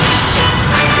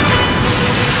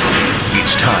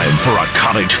for a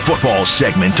college football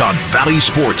segment on Valley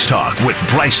Sports Talk with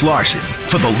Brice Larson.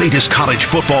 For the latest college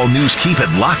football news, keep it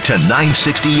locked to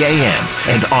 960 AM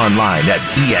and online at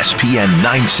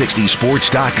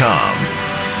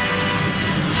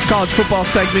ESPN960sports.com. It's college football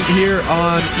segment here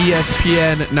on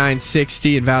ESPN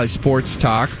 960 and Valley Sports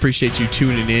Talk. Appreciate you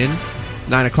tuning in.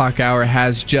 9 o'clock hour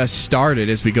has just started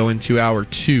as we go into hour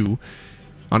 2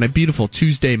 on a beautiful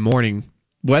Tuesday morning.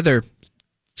 Weather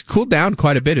it's cooled down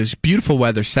quite a bit. It was beautiful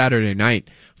weather Saturday night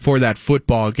for that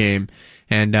football game,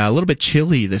 and a little bit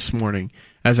chilly this morning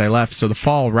as I left. So the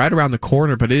fall right around the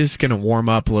corner, but it is going to warm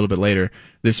up a little bit later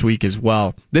this week as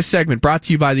well. This segment brought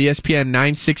to you by the ESPN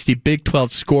 960 Big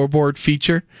 12 scoreboard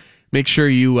feature. Make sure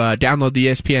you download the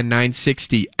ESPN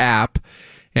 960 app,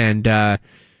 and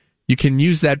you can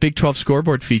use that Big 12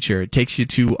 scoreboard feature. It takes you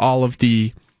to all of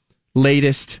the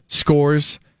latest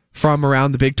scores from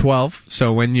around the Big 12.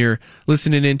 So when you're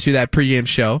listening into that pregame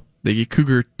show, the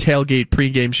Cougar Tailgate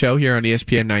pregame show here on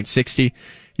ESPN 960,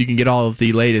 you can get all of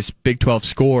the latest Big 12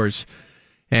 scores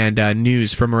and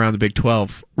news from around the Big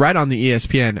 12 right on the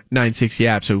ESPN 960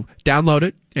 app. So download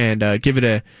it and give it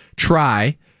a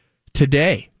try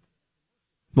today.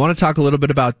 I want to talk a little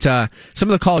bit about some of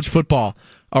the college football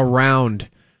around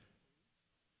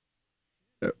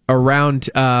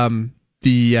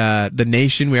the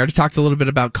nation. We already talked a little bit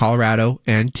about Colorado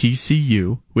and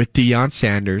TCU with Deion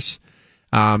Sanders.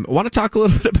 I want to talk a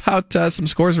little bit about some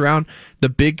scores around the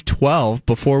Big 12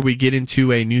 before we get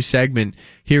into a new segment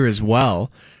here as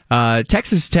well.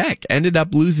 Texas Tech ended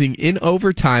up losing in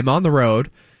overtime on the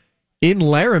road in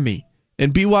Laramie.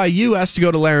 And BYU has to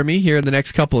go to Laramie here in the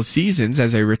next couple of seasons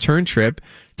as a return trip.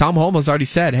 Tom Holmoe's already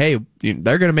said, hey,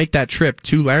 they're going to make that trip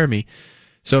to Laramie.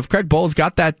 So if Craig Bohl's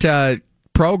got that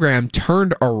program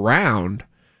turned around,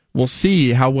 we'll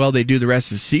see how well they do the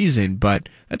rest of the season. But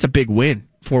that's a big win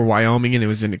for Wyoming, and it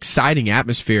was an exciting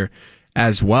atmosphere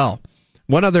as well.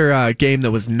 One other game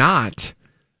that was not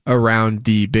around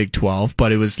the Big 12,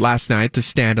 but it was last night, the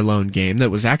standalone game that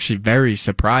was actually very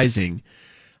surprising.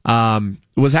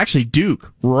 Was actually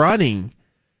Duke running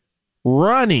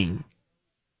Clemson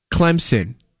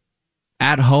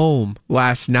at home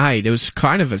last night. It was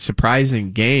kind of a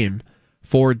surprising game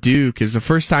for Duke. It was the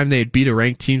first time they had beat a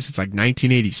ranked team since like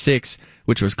 1986,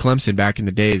 which was Clemson back in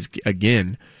the days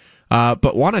again.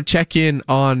 But want to check in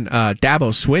on Dabo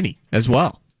Swinney as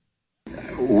well.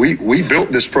 We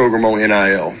built this program on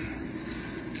NIL.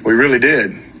 We really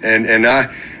did. And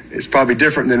it's probably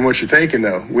different than what you're thinking,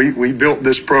 though. We built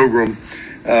this program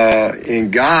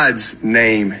in God's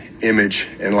name, image,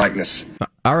 and likeness.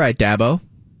 All right, Dabo.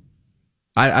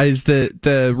 Is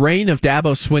the reign of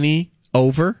Dabo Swinney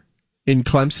over in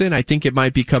Clemson? I think it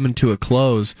might be coming to a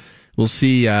close. We'll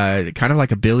see kind of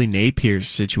like a Billy Napier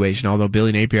situation, although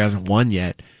Billy Napier hasn't won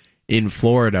yet in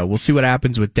Florida. We'll see what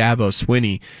happens with Dabo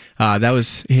Swinney. That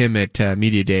was him at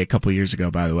Media Day a couple years ago,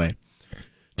 by the way.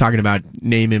 Talking about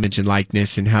name, image, and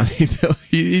likeness and how they built.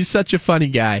 He's such a funny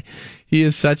guy. He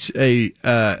is such a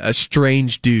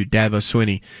strange dude, Dabo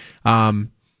Swinney.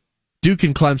 Duke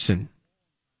and Clemson.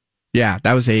 Yeah,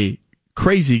 that was a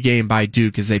crazy game by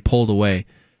Duke as they pulled away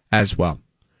as well.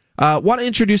 Want to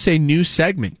introduce a new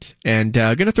segment, and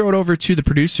going to throw it over to the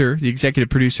producer, the executive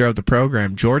producer of the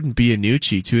program, Jordan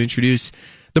Bianucci, to introduce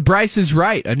The Brice is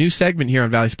Right, a new segment here on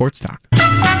Valley Sports Talk.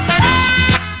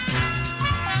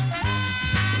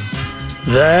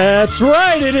 That's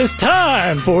right. It is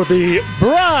time for the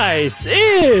Brice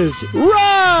is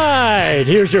Right.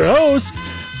 Here's your host,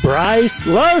 Brice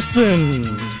Larson.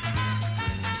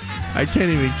 I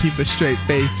can't even keep a straight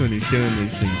face when he's doing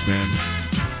these things, man.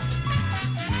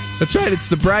 That's right. It's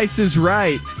the Brice is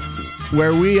Right,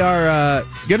 where we are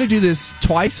going to do this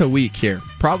twice a week here,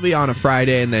 probably on a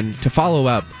Friday, and then to follow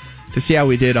up to see how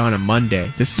we did on a Monday.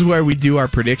 This is where we do our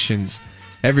predictions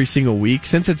every single week.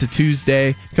 Since it's a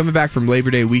Tuesday, coming back from Labor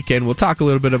Day weekend, we'll talk a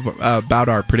little bit about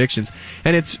our predictions.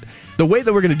 And it's the way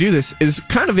that we're going to do this is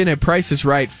kind of in a Price is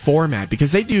Right format,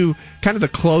 because they do kind of the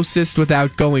closest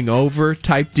without going over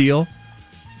type deal.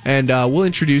 And we'll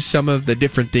introduce some of the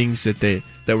different things that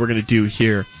we're going to do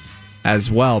here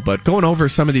as well. But going over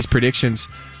some of these predictions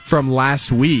from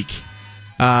last week,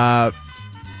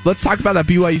 let's talk about that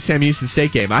BYU-Sam Houston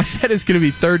State game. I said it's going to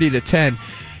be 30-10,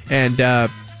 and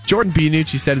Jordan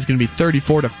Bianucci said it's going to be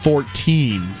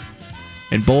 34-14,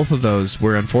 and both of those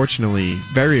were unfortunately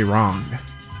very wrong.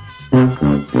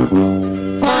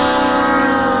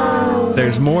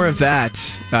 There's more of that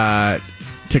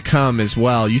to come as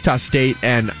well. Utah State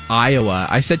and Iowa.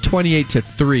 I said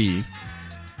 28-3,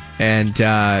 and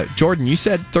Jordan, you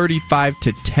said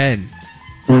 35-10.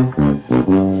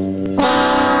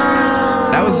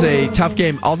 That was a tough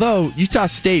game. Although Utah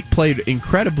State played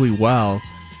incredibly well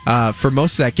for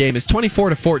most of that game. It's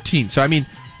 24-14. So, I mean,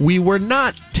 we were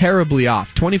not terribly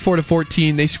off.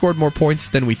 24-14. They scored more points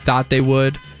than we thought they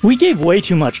would. We gave way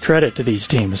too much credit to these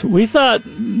teams. We thought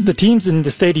the teams in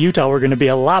the state of Utah were going to be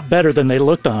a lot better than they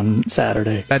looked on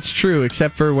Saturday. That's true,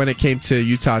 except for when it came to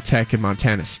Utah Tech and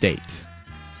Montana State.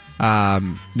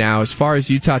 Now, as far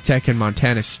as Utah Tech and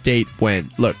Montana State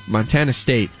went, look, Montana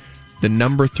State, the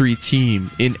number 3 team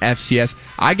in FCS.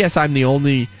 I guess I'm the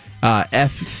only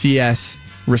FCS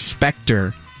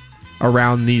respecter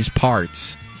around these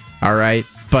parts. All right?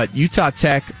 But Utah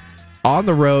Tech on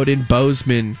the road in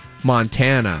Bozeman,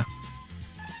 Montana.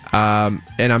 And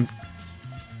I'm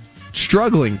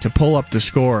struggling to pull up the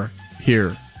score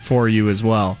here for you as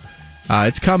well.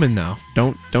 It's coming, though.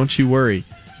 Don't you worry.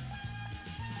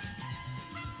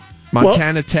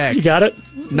 Montana Tech. You got it?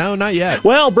 No, not yet.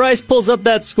 Well, Bryce pulls up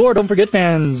that score. Don't forget,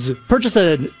 fans, purchase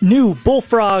a new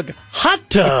Bullfrog hot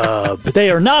tub. They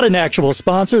are not an actual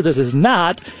sponsor. This is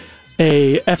not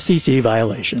a FCC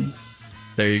violation.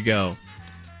 There you go.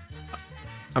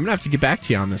 I'm going to have to get back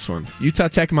to you on this one. Utah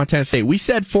Tech and Montana State. We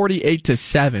said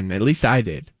 48-7. At least I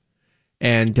did.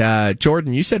 And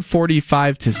Jordan, you said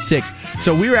 45-6.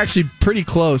 So we were actually pretty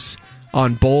close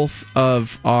on both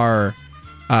of our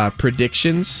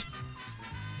predictions.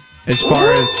 As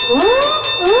far as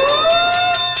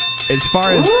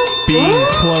being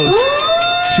close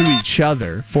to each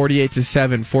other,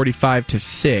 48-7,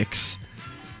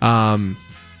 45-6.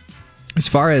 As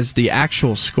far as the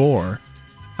actual score,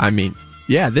 I mean,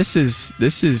 yeah, this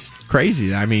is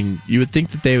crazy. I mean, you would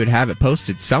think that they would have it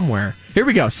posted somewhere. Here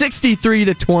we go,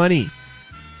 63-20.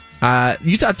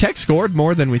 Utah Tech scored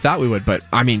more than we thought we would, but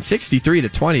I mean,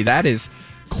 63-20. That is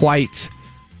quite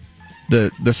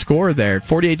the score there.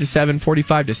 48-7,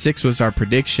 45-6 was our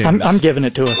prediction. I'm giving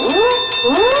it to us.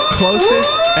 Closest.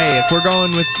 Hey, if we're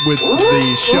going with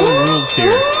the show rules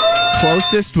here,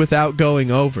 closest without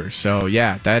going over. So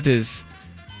yeah, that's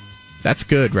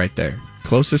good right there.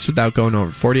 Closest without going over.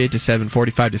 48-7,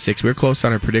 45-6. We're close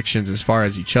on our predictions as far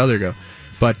as each other go,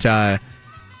 but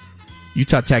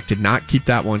Utah Tech did not keep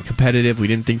that one competitive. We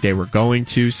didn't think they were going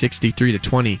to.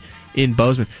 63-20 in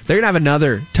Bozeman. They're going to have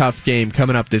another tough game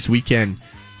coming up this weekend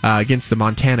against the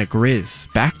Montana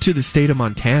Grizz. Back to the state of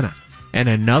Montana and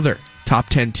another top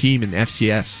 10 team in the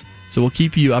FCS. So we'll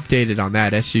keep you updated on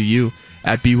that. SUU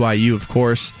at BYU, of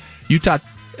course. Utah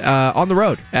on the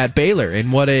road at Baylor.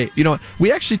 And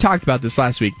we actually talked about this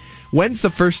last week. When's the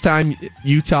first time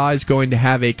Utah is going to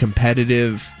have a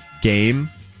competitive game?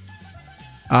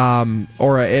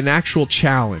 Or an actual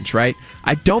challenge, right?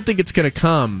 I don't think it's going to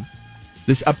come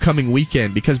this upcoming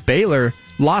weekend because Baylor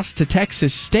lost to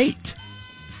Texas State.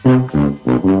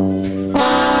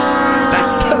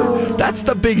 That's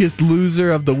the biggest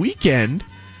loser of the weekend.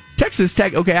 Texas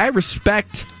Tech, okay, I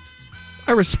respect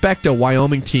a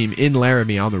Wyoming team in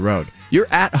Laramie on the road.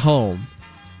 You're at home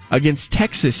against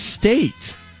Texas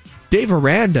State. Dave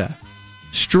Aranda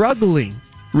struggling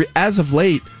as of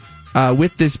late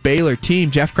with this Baylor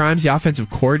team. Jeff Grimes, the offensive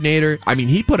coordinator, I mean,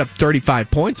 he put up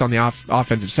 35 points on the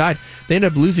offensive side. They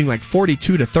ended up losing like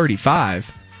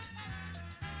 42-35.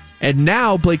 And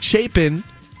now Blake Shapen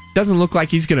doesn't look like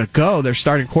he's going to go. Their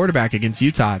starting quarterback against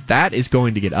Utah. That is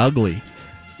going to get ugly.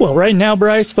 Well, right now,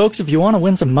 Bryce, folks, if you want to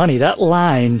win some money, that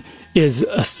line it's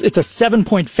a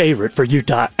 7-point favorite for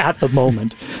Utah at the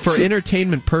moment. For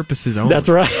entertainment purposes only. That's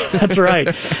right. That's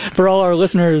right. For all our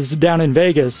listeners down in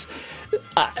Vegas,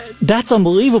 that's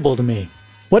unbelievable to me.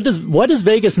 What does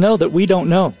Vegas know that we don't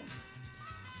know?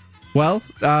 Well,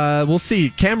 we'll see.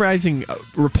 Cam Rising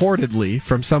reportedly,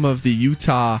 from some of the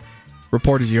Utah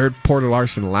reporters, you heard Porter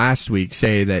Larson last week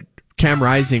say that Cam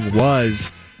Rising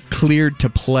was cleared to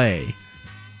play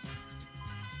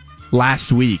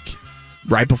last week.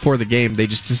 Right before the game, they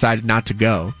just decided not to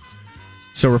go.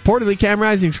 So reportedly, Cam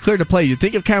Rising's cleared to play. You'd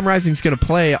think if Cam Rising's going to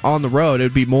play on the road, it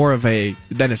would be more of than a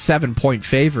 7-point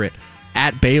favorite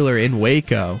at Baylor in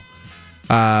Waco.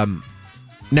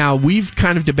 Now, we've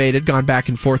kind of debated, gone back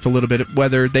and forth a little bit,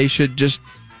 whether they should just,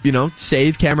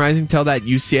 save Cam Rising till that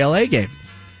UCLA game.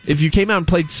 If you came out and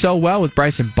played so well with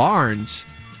Bryson Barnes,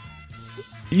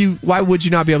 why would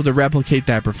you not be able to replicate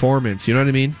that performance? You know what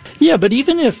I mean? Yeah, but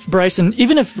even if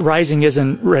Rising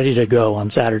isn't ready to go on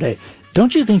Saturday,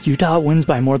 don't you think Utah wins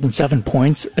by more than 7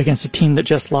 points against a team that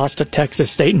just lost to Texas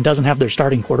State and doesn't have their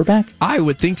starting quarterback? I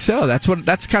would think so. That's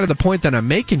kind of the point that I'm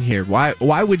making here. Why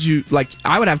would you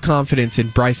I would have confidence in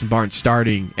Bryson Barnes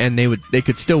starting, and they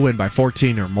could still win by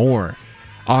 14 or more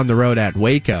on the road at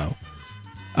Waco.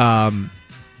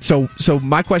 So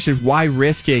my question is, why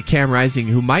risk a Cam Rising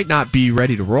who might not be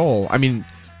ready to roll? I mean,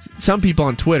 some people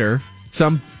on Twitter,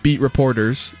 some beat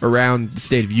reporters around the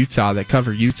state of Utah that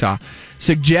cover Utah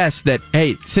suggest that,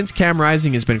 hey, since Cam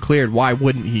Rising has been cleared, why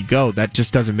wouldn't he go? That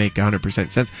just doesn't make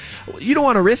 100% sense. You don't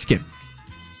want to risk him.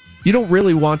 You don't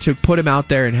really want to put him out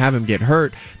there and have him get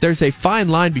hurt. There's a fine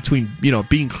line between,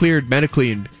 being cleared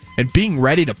medically and being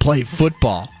ready to play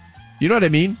football. You know what I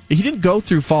mean? He didn't go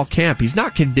through fall camp. He's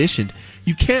not conditioned.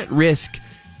 You can't risk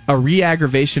a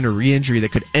re-aggravation or re-injury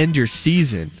that could end your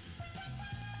season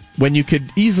when you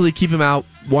could easily keep him out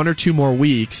 1 or 2 more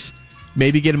weeks,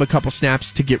 maybe get him a couple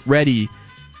snaps to get ready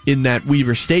in that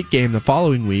Weber State game the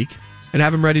following week, and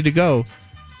have him ready to go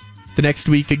the next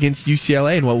week against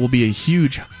UCLA in what will be a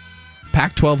huge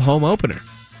Pac-12 home opener.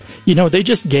 They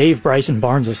just gave Bryson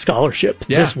Barnes a scholarship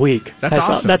this week. That's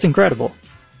awesome. That's incredible.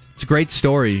 It's a great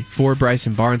story for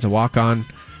Bryson Barnes, a walk-on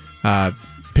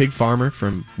pig farmer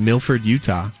from Milford,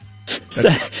 Utah.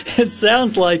 It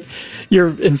sounds like you're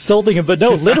insulting him, but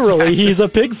no, literally, he's a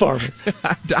pig farmer.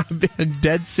 I'm being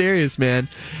dead serious, man.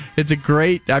 It's a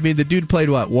great... the dude played,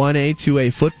 1A,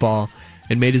 2A football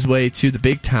and made his way to the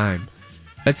big time.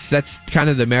 That's kind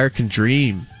of the American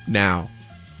dream now.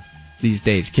 These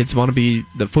days, kids want to be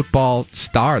the football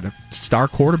star, the star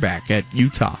quarterback at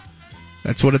Utah.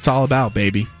 That's what it's all about,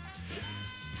 baby.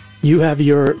 You have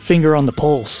your finger on the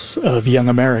pulse of young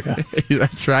America.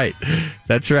 That's right.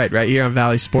 Right here on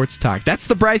Valley Sports Talk. That's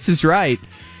the Bryce is Right.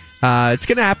 It's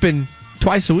going to happen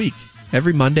twice a week,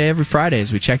 every Monday, every Friday,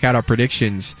 as we check out our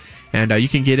predictions. And you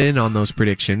can get in on those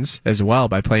predictions as well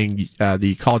by playing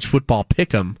the College Football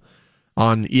Pick'em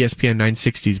on ESPN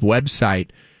 960's website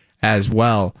as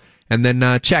well. And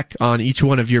then check on each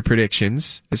one of your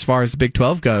predictions as far as the Big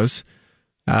 12 goes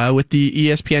with the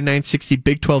ESPN 960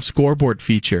 Big 12 scoreboard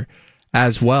feature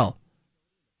as well.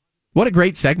 What a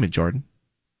great segment, Jordan.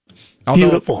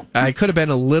 Beautiful. I could have been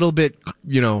a little bit,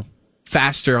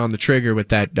 faster on the trigger with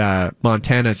that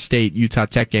Montana State Utah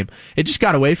Tech game. It just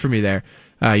got away from me there.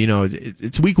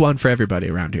 It's week 1 for everybody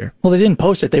around here. Well, they didn't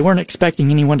post it. They weren't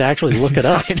expecting anyone to actually look it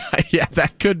up. Yeah,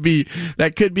 that could be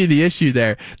the issue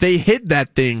there. They hid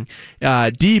that thing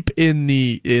deep in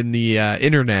the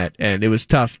internet, and it was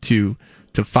tough to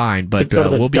find. But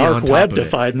we'll be on top of it. Dark web to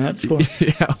find that score.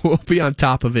 Yeah, we'll be on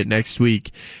top of it next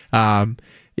week. I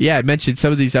mentioned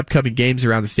some of these upcoming games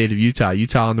around the state of Utah.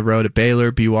 Utah on the road at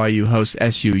Baylor. BYU hosts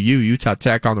SUU. Utah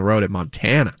Tech on the road at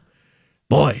Montana.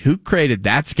 Boy, who created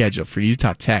that schedule for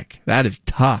Utah Tech? That is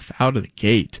tough out of the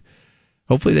gate.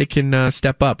 Hopefully they can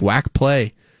step up. WAC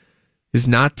play is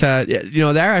not,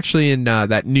 they're actually in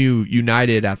that new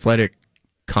United Athletic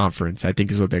Conference, I think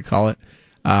is what they call it.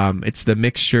 It's the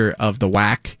mixture of the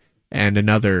WAC and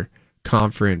another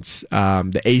conference,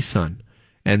 the ASUN.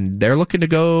 And they're looking to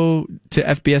go to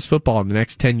FBS football in the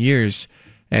next 10 years.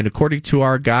 And according to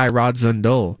our guy, Rod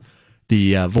Zundul,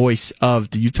 the voice of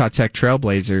the Utah Tech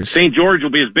Trailblazers. St. George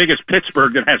will be as big as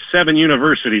Pittsburgh that has 7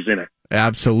 universities in it.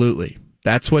 Absolutely.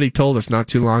 That's what he told us not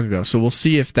too long ago. So we'll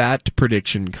see if that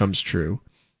prediction comes true.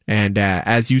 And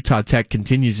as Utah Tech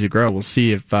continues to grow, we'll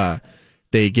see if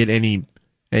they get any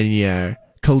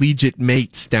collegiate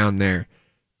mates down there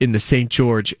in the St.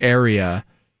 George area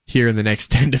here in the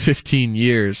next 10 to 15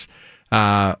 years.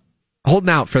 Holding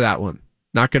out for that one.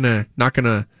 Not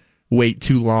gonna wait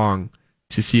too long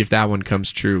to see if that one comes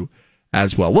true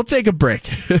as well. We'll take a break.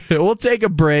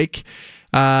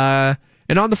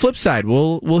 And on the flip side,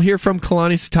 we'll hear from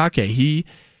Kilani Sitake. He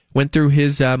went through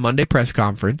his Monday press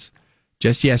conference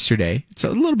just yesterday. It's a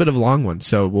little bit of a long one,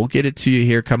 so we'll get it to you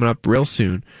here coming up real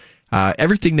soon.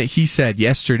 Everything that he said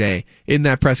yesterday in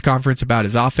that press conference about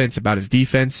his offense, about his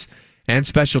defense, and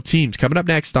special teams coming up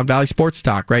next on Valley Sports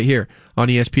Talk right here on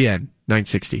ESPN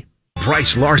 960.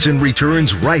 Brice Larson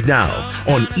returns right now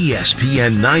on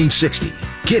ESPN 960.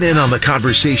 Get in on the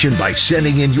conversation by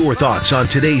sending in your thoughts on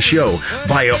today's show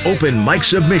via open mic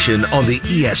submission on the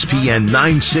ESPN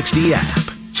 960 app.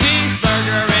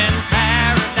 Cheeseburger in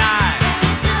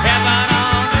paradise. Heaven on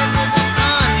earth with an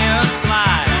onion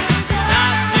slice.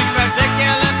 Not too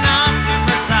particular, not too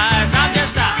precise. I'm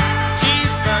just a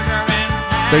cheeseburger in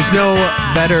paradise. There's no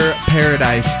better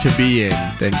paradise to be in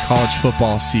than college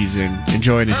football season,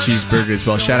 enjoying a cheeseburger as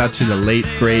well. Shout out to the late,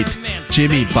 great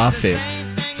Jimmy Buffett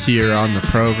here on the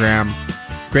program.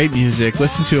 Great music.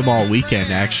 Listened to him all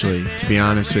weekend, actually, to be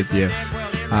honest with you.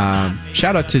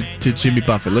 Shout out to Jimmy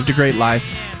Buffett. Lived a great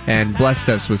life and blessed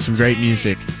us with some great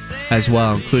music as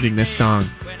well, including this song,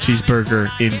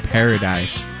 Cheeseburger in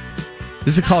Paradise.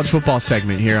 This is a college football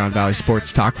segment here on Valley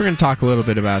Sports Talk. We're going to talk a little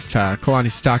bit about Kilani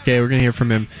Sitake. We're going to hear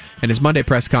from him and his Monday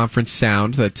press conference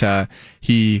sound that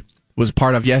he was a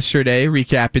part of yesterday,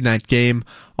 recapping that game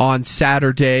on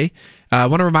Saturday. I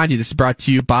want to remind you, this is brought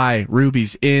to you by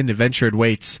Ruby's Inn. Adventure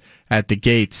awaits at the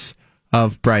gates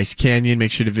of Bryce Canyon.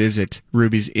 Make sure to visit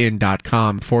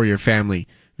rubiesinn.com for your family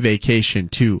vacation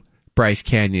to Bryce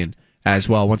Canyon as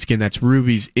well. Once again, that's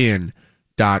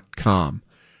rubiesinn.com.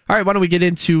 All right, why don't we get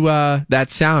into that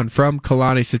sound from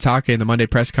Kilani Sitake in the Monday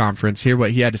press conference. Hear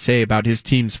what he had to say about his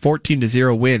team's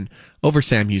 14-0 win over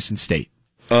Sam Houston State.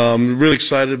 Really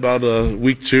excited about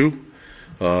week 2.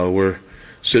 We're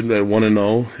sitting at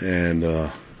 1-0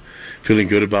 and feeling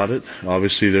good about it.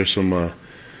 Obviously, there's some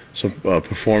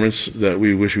performance that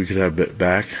we wish we could have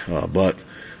back, but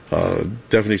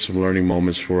definitely some learning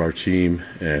moments for our team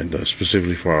and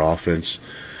specifically for our offense.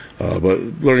 But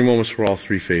learning moments for all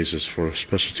 3 phases, for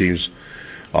special teams,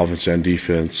 offense, and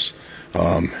defense.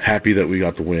 Happy that we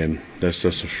got the win. That's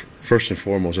the first and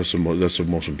foremost. That's the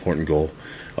most important goal.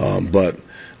 But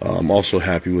I'm also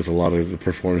happy with a lot of the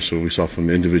performance that we saw from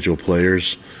individual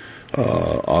players.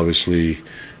 Obviously,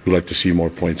 we'd like to see more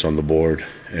points on the board,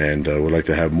 and we'd like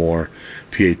to have more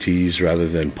PATs rather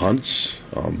than punts.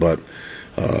 But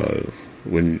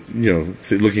when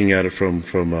looking at it from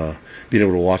being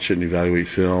able to watch it and evaluate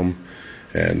film,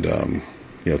 and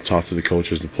talk to the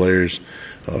coaches and players,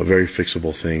 very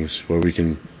fixable things where we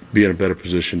can be in a better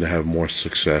position to have more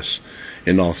success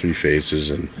in all 3 phases.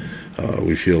 And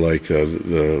we feel like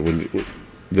the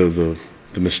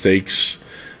mistakes,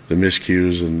 the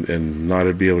miscues, and not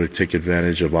to be able to take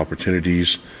advantage of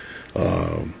opportunities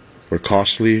were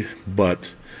costly,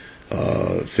 but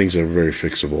things are very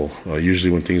fixable.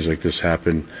 Usually when things like this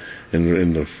happen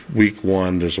in the week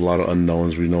 1, there's a lot of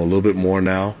unknowns. We know a little bit more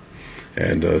now,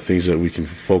 and things that we can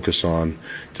focus on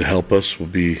to help us will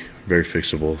be very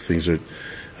fixable. Things that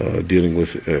dealing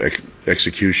with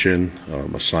execution,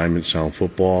 assignment, sound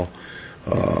football,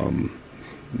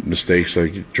 mistakes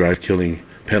like drive-killing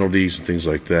penalties and things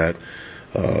like that,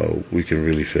 we can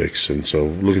really fix. And so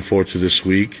looking forward to this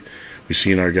week. We've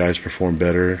seen our guys perform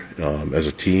better as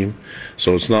a team.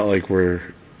 So it's not like we're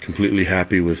completely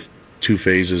happy with 2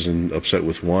 phases and upset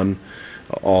with 1.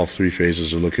 All 3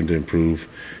 phases are looking to improve,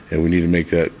 and we need to make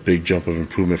that big jump of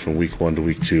improvement from week 1 to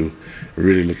week 2. We're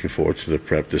really looking forward to the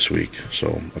prep this week.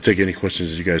 So I'll take any questions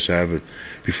that you guys have. But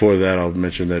before that, I'll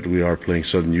mention that we are playing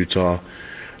Southern Utah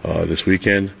this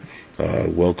weekend.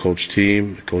 Well-coached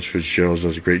team. Coach Fitzgerald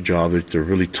does a great job. They're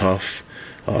really tough.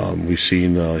 We've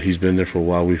seen he's been there for a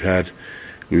while. We've had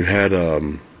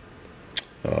one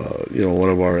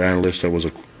of our analysts that was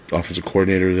a offensive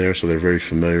coordinator there, so they're very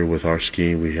familiar with our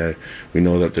scheme. We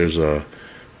know that there's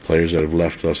players that have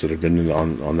left us that have been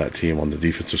on that team on the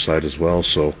defensive side as well.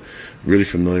 So really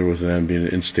familiar with them, being an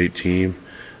in-state team,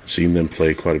 seen them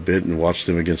play quite a bit, and watched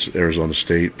them against Arizona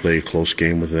State, play a close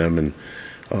game with them, and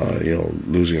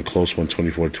losing a close one,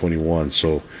 24-21.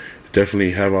 So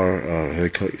definitely have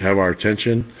our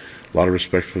attention. A lot of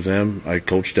respect for them. I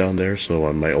coach down there,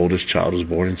 so my oldest child was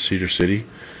born in Cedar City.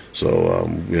 So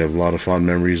we have a lot of fond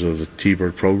memories of the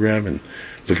T-Bird program, and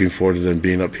looking forward to them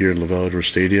being up here in LaVell Edwards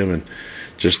Stadium, and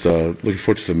just looking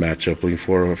forward to the matchup, looking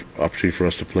for an opportunity for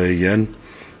us to play again.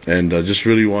 And just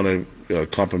really want to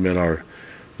compliment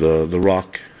the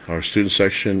Rock, our student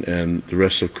section, and the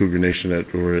rest of Cougar Nation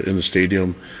that were in the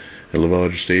stadium, at LaVell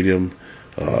Edwards Stadium.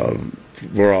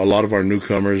 For a lot of our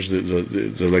newcomers,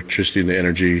 the electricity and the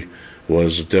energy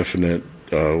was a definite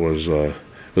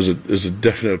is a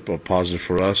definite positive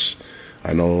for us.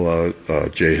 I know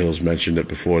Jay Hills mentioned it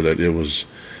before that it was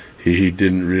he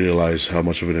didn't realize how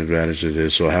much of an advantage it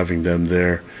is. So having them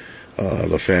there,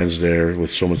 the fans there with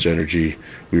so much energy,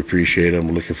 we appreciate them.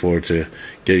 We're looking forward to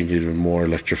getting even more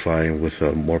electrifying with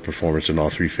more performance in all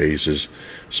 3 phases.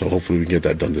 So hopefully we can get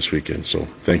that done this weekend. So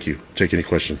thank you. Take any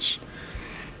questions.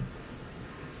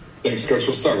 Thanks, Coach.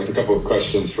 We'll start with a couple of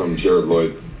questions from Jared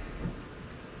Lloyd.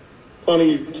 Kilani,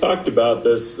 you talked about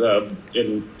this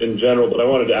in general, but I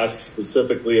wanted to ask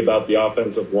specifically about the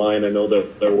offensive line. I know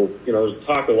that there's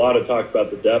a lot of talk about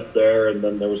the depth there, and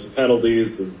then there were some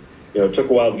penalties, and it took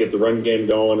a while to get the run game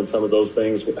going and some of those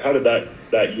things. How did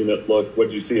that unit look? What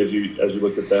did you see as you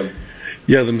looked at them?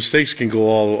 Yeah, the mistakes can go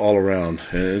all around,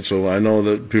 and so I know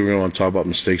that people are going to want to talk about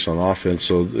mistakes on offense.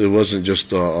 So it wasn't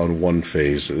just on one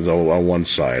phase, on one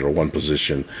side or one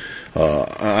position.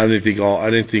 I didn't think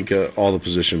all the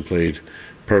position played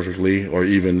perfectly, or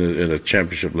even at a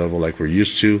championship level like we're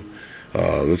used to.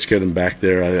 Let's get them back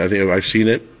there. I think I've seen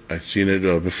it. I've seen it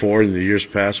before in the years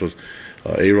past with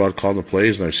A-Rod calling the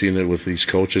plays, and I've seen it with these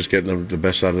coaches getting the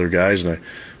best out of their guys, and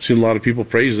I've seen a lot of people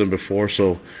praise them before.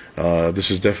 So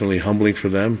this is definitely humbling for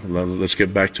them. Let's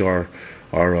get back to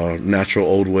our natural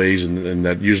old ways, and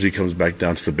that usually comes back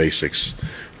down to the basics.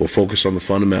 We'll focus on the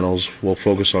fundamentals. We'll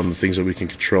focus on the things that we can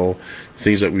control, the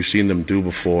things that we've seen them do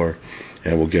before,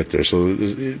 and we'll get there. So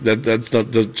that's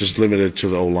not just limited to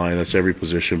the O-line. That's every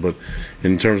position. But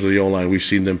in terms of the O-line, we've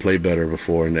seen them play better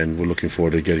before, and we're looking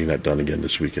forward to getting that done again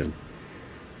this weekend.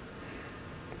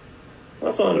 I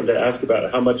also wanted to ask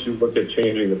about how much you look at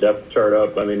changing the depth chart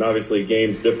up. I mean, obviously,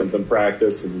 game's different than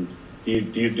practice, and do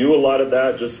you do a lot of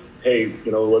that? Just, hey,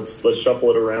 let's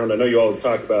shuffle it around. I know you always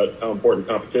talk about how important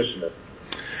competition is.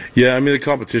 Yeah, I mean, the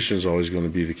competition is always going to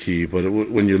be the key. But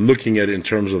when you're looking at it in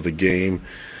terms of the game,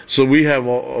 so we have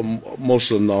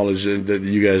most of the knowledge that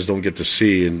you guys don't get to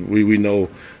see, and we know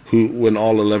when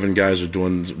all 11 guys are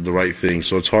doing the right thing.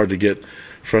 So it's hard to get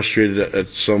frustrated at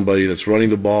somebody that's running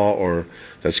the ball or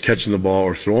that's catching the ball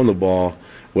or throwing the ball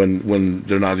when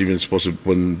they're not even supposed to,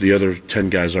 when the other 10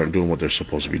 guys aren't doing what they're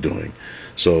supposed to be doing.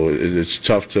 So it's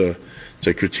tough to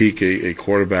critique a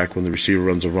quarterback when the receiver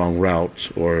runs a wrong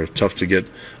route, or tough to get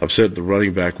upset at the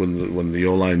running back when the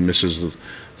O-line misses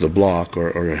the block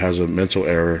or has a mental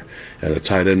error and the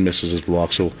tight end misses his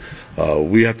block. So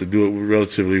we have to do it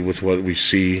relatively with what we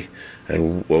see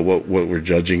and what we're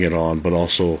judging it on, but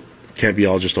also can't be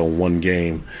all just on one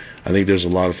game. I think there's a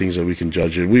lot of things that we can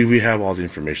judge it. We have all the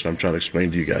information. I'm trying to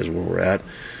explain to you guys where we're at.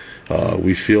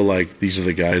 We feel like these are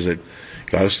the guys that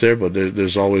got us there, but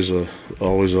there's always a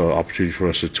opportunity for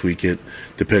us to tweak it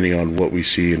depending on what we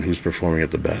see and who's performing at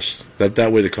the best.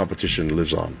 That way the competition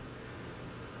lives on.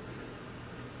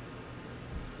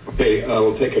 Okay,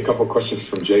 we'll take a couple questions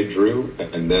from Jay Drew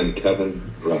and then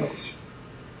Kevin Reynolds.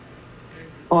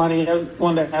 Kilani, I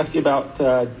wanted to ask you about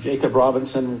Jacob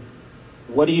Robinson.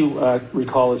 What do you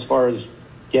recall as far as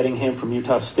getting him from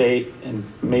Utah State and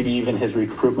maybe even his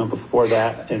recruitment before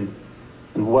that, and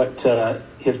what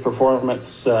his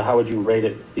performance, how would you rate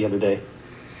it the other day?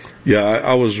 Yeah,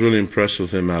 I was really impressed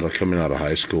with him coming out of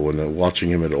high school, and watching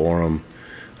him at Orem.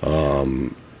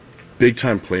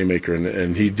 Big-time playmaker,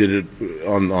 and he did it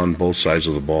on both sides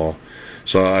of the ball.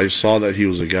 So I saw that he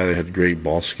was a guy that had great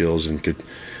ball skills and could,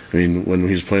 I mean, when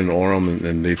he was playing at Orem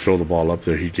and they throw the ball up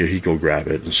there, he'd go grab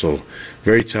it. And so,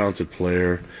 very talented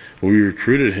player. When we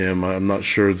recruited him, I'm not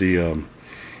sure if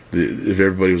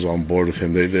everybody was on board with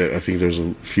him. I think there's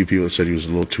a few people that said he was a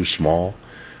little too small.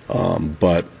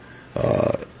 But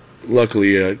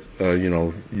luckily,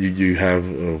 you have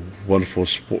a wonderful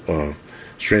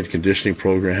strength conditioning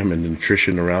program and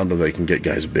nutrition around him that can get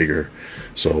guys bigger.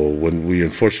 So when we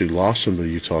unfortunately lost him to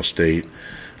Utah State,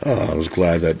 I was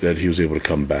glad that he was able to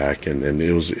come back, and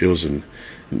it was an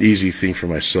easy thing for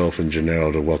myself and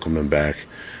Gennaro to welcome him back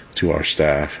to our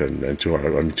staff and to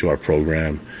our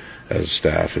program as a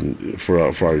staff, and for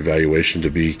our evaluation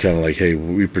to be kind of like, hey,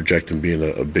 we project him being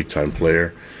a big time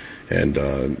player, and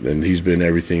he's been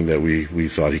everything that we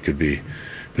thought he could be.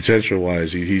 Potential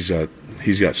wise, he's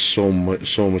got so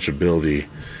much ability,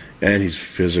 and he's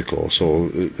physical. So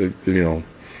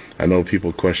I know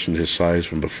people questioned his size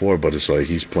from before, but it's like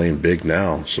he's playing big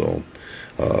now. So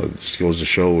it just goes to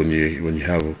show when you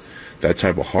have that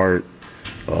type of heart,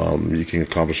 you can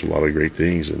accomplish a lot of great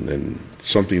things. And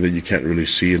something that you can't really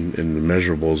see in the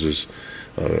measurables is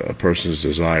a person's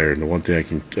desire. And the one thing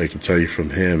I can tell you from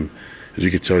him is you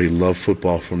could tell he loved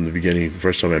football from the beginning. The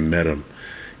first time I met him,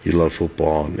 he loved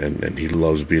football, and he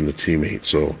loves being a teammate.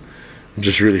 So I'm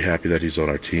just really happy that he's on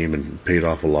our team and paid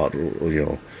off a lot,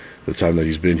 the time that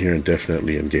he's been here, and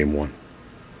definitely in game one.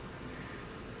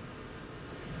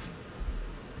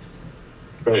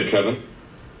 Go ahead, Kevin.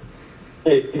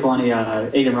 Hey, Kilani,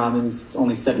 Aiden Robbins,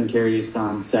 only 7 carries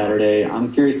on Saturday.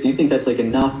 I'm curious, do you think that's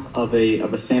enough of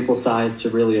a sample size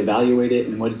to really evaluate it?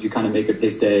 And what did you kind of make of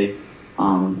his day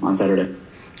on Saturday?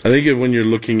 I think when you're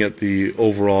looking at the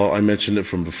overall, I mentioned it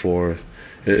from before,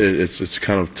 it's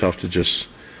kind of tough to just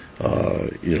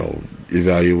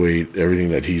evaluate everything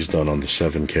that he's done on the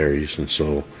 7 carries, and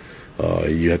so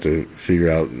you have to figure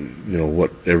out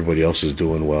what everybody else is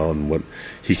doing well and what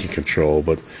he can control.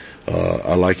 But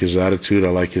I like his attitude, I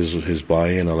like his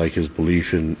buy-in, I like his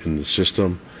belief in the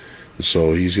system, and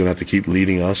so he's going to have to keep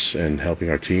leading us and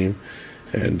helping our team.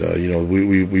 And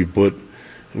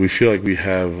we feel like we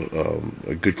have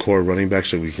a good core of running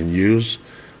backs that we can use.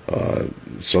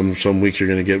 Some weeks you're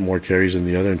going to get more carries than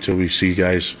the other until we see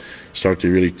guys start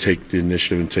to really take the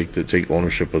initiative and take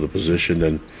ownership of the position.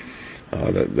 Then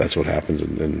that's what happens.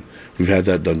 And we've had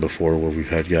that done before, where we've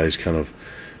had guys kind of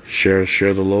share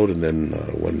the load, and then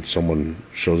when someone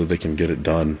shows that they can get it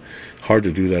done, hard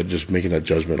to do that. Just making that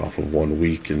judgment off of 1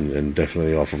 week, and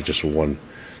definitely off of just the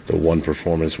one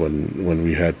performance when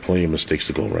we had plenty of mistakes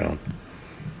to go around.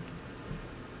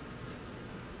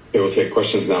 Okay, we'll take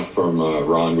questions now from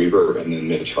Ron Weaver and then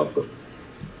Mitch Harper.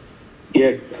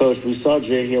 Yeah, Coach, we saw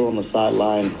Jay Hill on the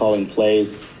sideline calling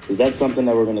plays. Is that something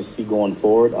that we're going to see going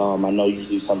forward? I know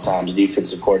usually sometimes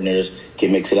defensive coordinators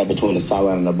can mix it up between the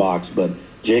sideline and the box, but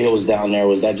Jay Hill was down there.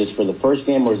 Was that just for the first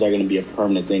game, or is that going to be a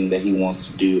permanent thing that he wants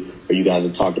to do, or you guys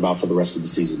have talked about for the rest of the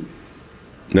season?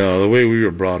 No, the way we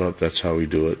were brought up, that's how we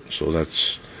do it. So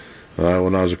that's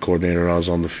when I was a coordinator, I was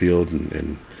on the field,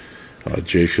 and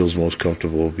Jay feels most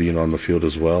comfortable being on the field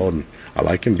as well, and I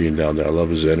like him being down there. I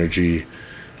love his energy.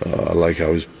 I like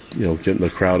how he's getting the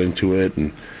crowd into it,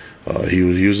 and he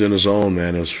was in his own,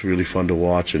 man. It was really fun to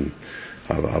watch, and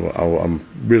I'm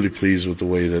really pleased with the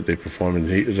way that they perform. And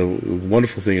the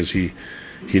wonderful thing is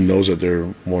he knows that there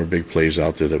are more big plays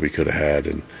out there that we could have had,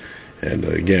 and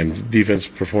again, defense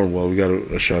performed well. We got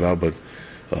a shutout, but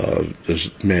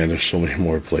there's so many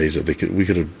more plays that we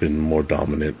could have been more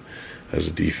dominant as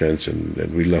a defense, and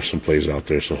we left some plays out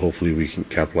there. So hopefully we can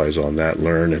capitalize on that,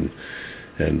 learn,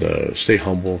 and stay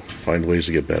humble, find ways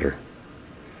to get better.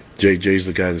 Jay's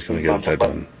the guy that's going to get that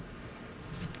done.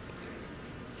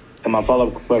 And my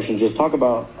follow-up question, just talk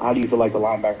about how do you feel like the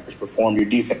linebackers performed? Your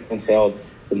defense held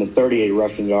in the 38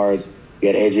 rushing yards. You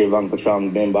had AJ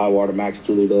Vangpachong, Ben Bywater, Max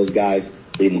Tooley, those guys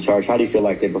leading the charge. How do you feel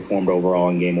like they performed overall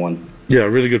in game one? Yeah,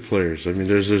 really good players. I mean,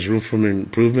 there's room for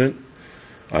improvement.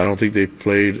 I don't think they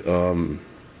played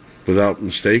without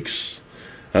mistakes.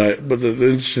 But the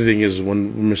interesting thing is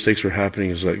when mistakes were happening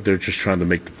is like they're just trying to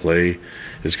make the play.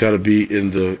 It's got to be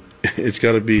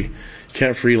you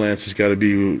can't freelance. It's got to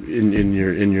be in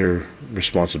your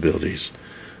responsibilities.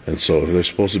 And so if they're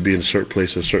supposed to be in a certain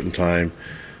place at a certain time,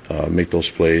 make those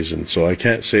plays. And so I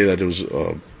can't say that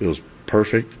it was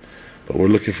perfect, but we're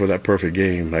looking for that perfect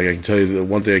game. I can tell you the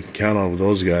one thing I can count on with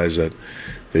those guys that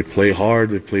they play hard,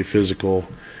 they play physical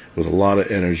with a lot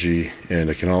of energy, and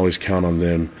I can always count on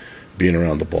them being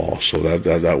around the ball. So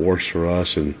that works for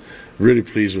us, and really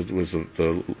pleased with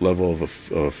the level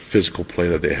of physical play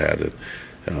that they had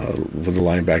with the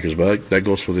linebackers. But that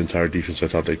goes for the entire defense. I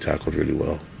thought they tackled really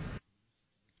well.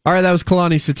 All right, that was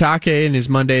Kilani Sitake in his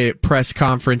Monday press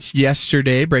conference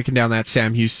yesterday, breaking down that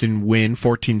Sam Houston win,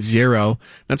 14-0.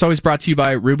 That's always brought to you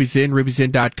by Ruby's Inn,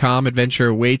 ruby'sinn.com. Adventure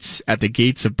awaits at the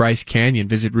gates of Bryce Canyon.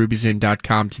 Visit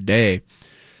ruby'sinn.com today.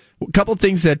 A couple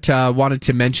things that wanted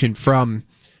to mention from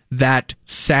that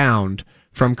sound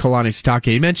from Kilani Sitake.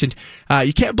 He mentioned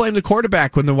you can't blame the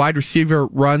quarterback when the wide receiver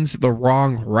runs the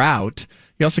wrong route.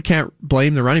 You also can't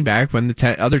blame the running back when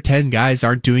the other 10 guys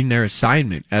aren't doing their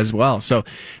assignment as well. So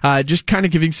just kind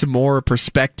of giving some more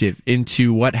perspective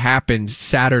into what happened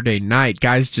Saturday night.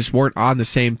 Guys just weren't on the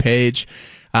same page.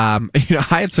 I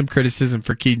had some criticism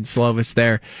for Kedon Slovis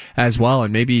there as well,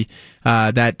 and maybe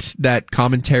that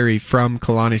commentary from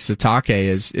Kilani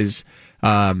Sitake is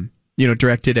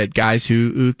directed at guys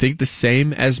who think the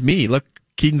same as me. Look,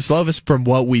 Kedon Slovis, from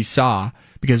what we saw,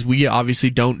 because we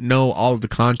obviously don't know all of the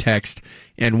context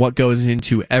and what goes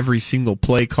into every single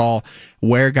play call,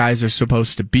 where guys are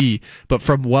supposed to be. But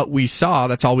from what we saw,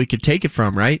 that's all we could take it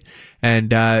from, right?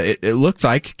 And it looked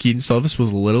like Kedon Slovis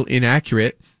was a little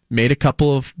inaccurate, made a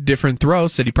couple of different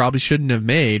throws that he probably shouldn't have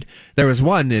made. There was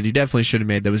one that he definitely should have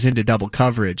made that was into double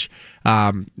coverage.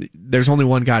 There's only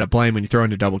one guy to blame when you throw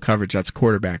into double coverage, that's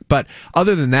quarterback. But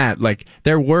other than that,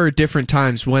 there were different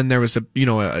times when there was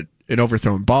an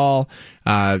overthrown ball.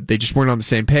 They just weren't on the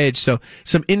same page. So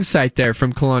some insight there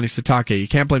from Kilani Sitake. You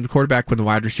can't blame the quarterback when the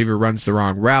wide receiver runs the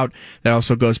wrong route. That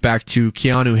also goes back to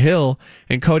Keanu Hill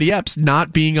and Cody Epps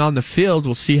not being on the field.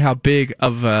 We'll see how big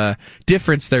of a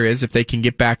difference there is if they can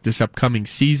get back this upcoming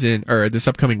season, or this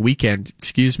upcoming weekend,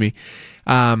 excuse me.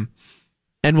 And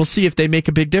we'll see if they make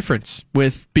a big difference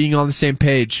with being on the same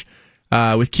page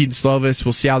with Kedon Slovis.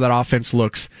 We'll see how that offense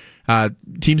looks.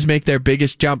 Teams make their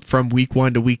biggest jump from week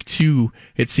 1 to week 2,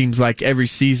 it seems like, every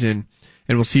season,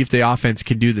 and we'll see if the offense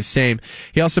can do the same.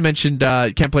 He also mentioned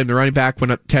you can't blame the running back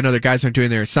when 10 other guys aren't doing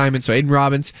their assignment. So Aiden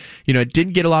Robbins,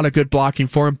 didn't get a lot of good blocking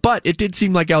for him, but it did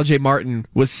seem like LJ Martin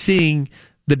was seeing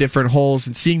the different holes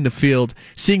and seeing the field,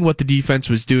 seeing what the defense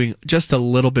was doing just a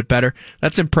little bit better.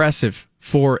 That's impressive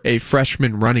for a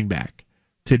freshman running back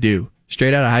to do,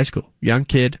 straight out of high school. Young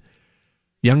kid,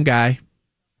 young guy.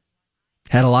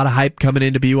 Had a lot of hype coming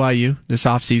into BYU this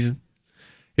offseason.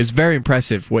 It's very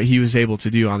impressive what he was able to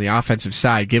do on the offensive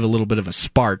side, give a little bit of a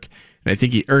spark, and I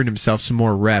think he earned himself some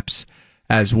more reps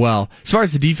as well. As far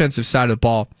as the defensive side of the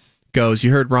ball goes,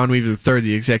 you heard Ron Weaver III,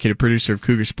 the executive producer of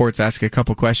Cougar Sports, ask a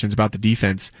couple questions about the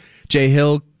defense. Jay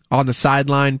Hill on the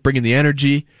sideline, bringing the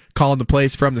energy, calling the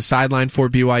plays from the sideline for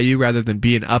BYU rather than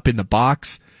being up in the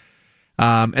box.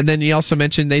 And then he also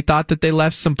mentioned they thought that they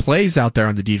left some plays out there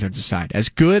on the defensive side. As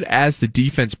good as the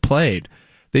defense played,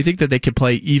 they think that they could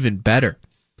play even better.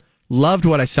 Loved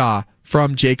what I saw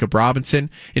from Jacob Robinson.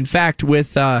 In fact,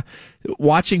 with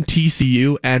watching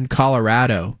TCU and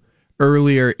Colorado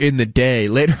earlier in the day,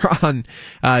 later on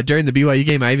during the BYU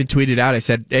game, I even tweeted out, I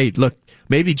said, hey, look,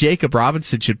 maybe Jacob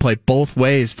Robinson should play both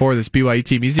ways for this BYU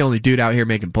team. He's the only dude out here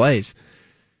making plays.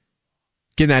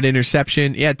 Getting that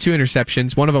interception. He had 2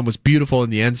 interceptions. One of them was beautiful in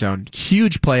the end zone.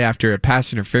 Huge play after a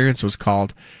pass interference was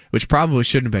called, which probably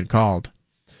shouldn't have been called.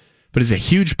 But it's a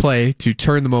huge play to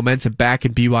turn the momentum back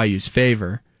in BYU's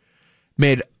favor.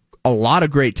 Made a lot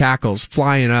of great tackles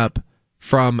flying up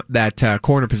from that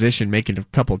corner position, making a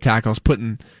couple of tackles,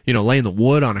 laying the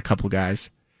wood on a couple guys.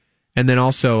 And then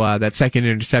also that second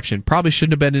interception. Probably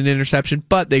shouldn't have been an interception,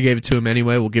 but they gave it to him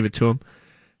anyway. We'll give it to him.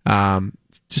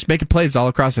 Just making plays all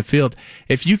across the field.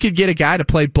 If you could get a guy to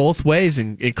play both ways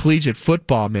in collegiate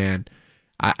football, man,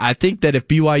 I think that if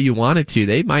BYU wanted to,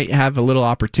 they might have a little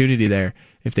opportunity there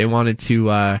if they wanted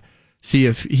to see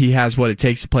if he has what it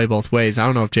takes to play both ways. I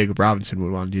don't know if Jacob Robinson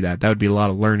would want to do that. That would be a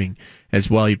lot of learning as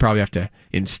well. You'd probably have to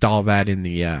install that in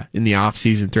the off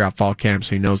season throughout fall camp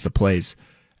so he knows the plays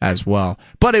as well.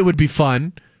 But it would be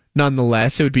fun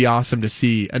nonetheless. It would be awesome to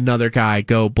see another guy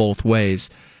go both ways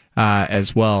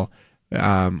as well.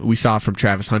 We saw from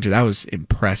Travis Hunter. That was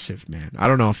impressive, man. I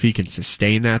don't know if he can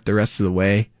sustain that the rest of the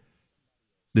way.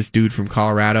 This dude from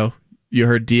Colorado, you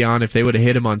heard Dion, if they would have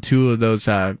hit him on 2 of those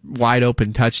wide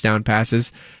open touchdown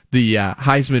passes, the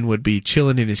Heisman would be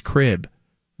chilling in his crib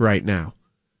right now.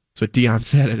 That's what Dion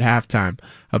said at halftime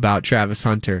about Travis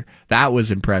Hunter. That was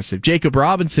impressive. Jacob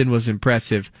Robinson was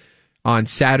impressive on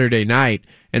Saturday night,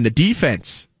 and the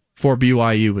defense for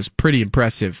BYU was pretty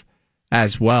impressive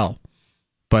as well.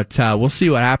 But we'll see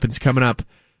what happens coming up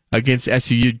against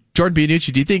SUU. Jordan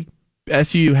Bianucci, do you think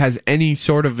SUU has any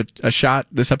sort of a shot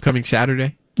this upcoming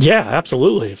Saturday? Yeah,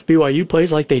 absolutely. If BYU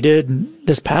plays like they did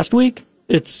this past week,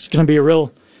 it's going to be a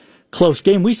real close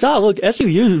game. We saw, look,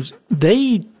 SUU,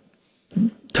 they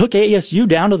took ASU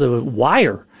down to the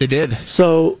wire. They did.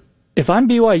 So if I'm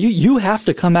BYU, you have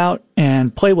to come out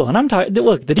and play well. And I'm talking,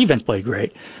 look, the defense played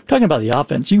great. I'm talking about the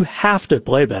offense. You have to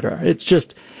play better. It's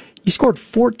just, you scored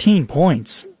 14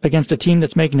 points against a team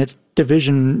that's making its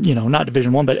division, not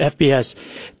Division I, but FBS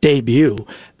debut.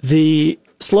 The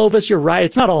Slovis, you're right.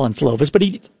 It's not all on Slovis, but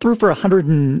he threw for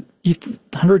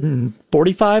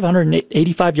 145,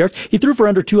 185 yards. He threw for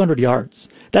under 200 yards.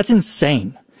 That's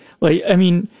insane. Like, I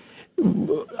mean,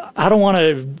 I don't want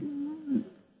to,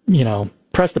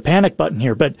 press the panic button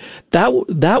here, but that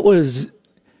was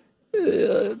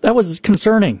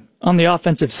concerning on the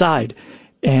offensive side.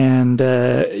 And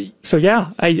SUU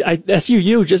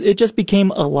it just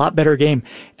became a lot better game.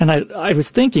 And I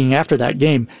was thinking after that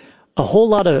game, a whole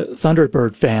lot of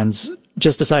Thunderbird fans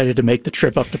just decided to make the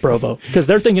trip up to Provo because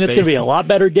they're thinking it's going to be a lot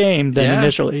better game than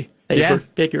initially they were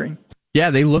figuring.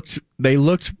 Yeah, they looked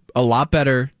a lot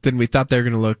better than we thought they were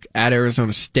going to look at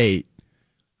Arizona State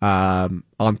on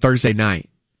Thursday night,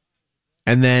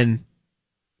 and then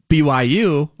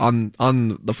BYU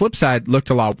on the flip side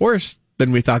looked a lot worse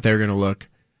than we thought they were going to look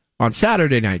on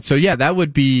Saturday night. So yeah, that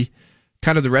would be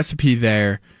kind of the recipe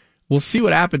there. We'll see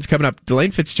what happens coming up.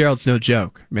 Delane Fitzgerald's no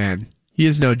joke, man. He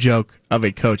is no joke of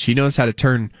a coach. He knows how to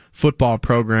turn football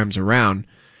programs around.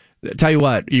 Tell you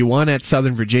what, you won at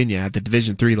Southern Virginia at the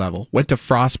Division III level, went to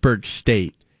Frostburg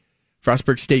State.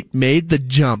 Frostburg State made the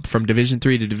jump from Division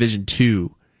III to Division II,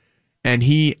 and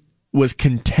he was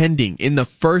contending in the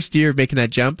first year of making that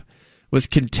jump, was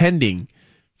contending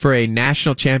for a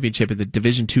national championship at the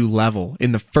Division II level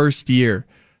in the first year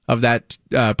of that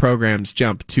program's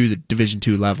jump to the Division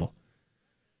II level.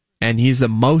 And he's the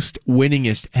most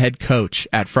winningest head coach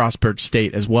at Frostburg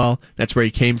State as well. That's where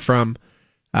he came from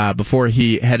before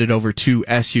he headed over to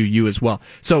SUU as well.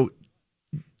 So,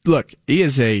 look, he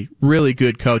is a really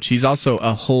good coach. He's also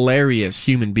a hilarious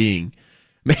human being.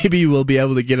 Maybe we'll be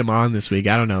able to get him on this week.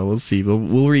 I don't know. We'll see.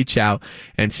 We'll reach out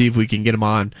and see if we can get him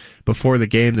on before the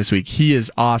game this week. He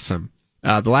is awesome.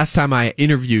 The last time I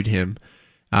interviewed him,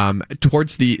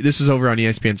 this was over on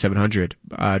ESPN 700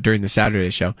 during the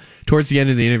Saturday show. Towards the end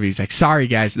of the interview, he's like, "Sorry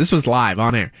guys," this was live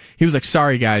on air. He was like,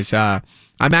 "Sorry guys, I'm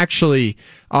actually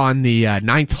on the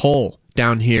ninth hole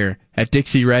down here at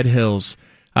Dixie Red Hills.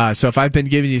 So if I've been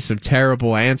giving you some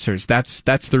terrible answers, that's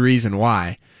the reason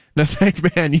why." And I was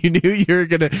like, man,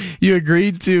 you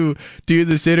agreed to do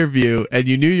this interview and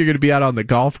you knew you were going to be out on the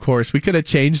golf course. We could have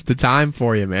changed the time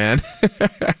for you, man.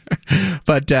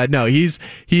 But, no, he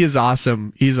is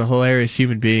awesome. He's a hilarious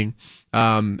human being,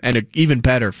 and an even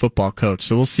better football coach.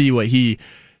 So we'll see what he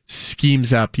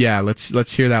schemes up. Yeah.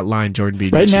 Let's hear that line, Jordan B.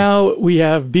 Right now we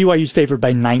have BYU's favored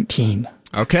by 19.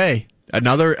 Okay.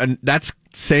 That's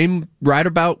same right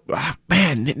about,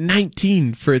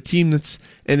 19 for a team that's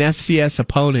an FCS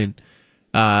opponent.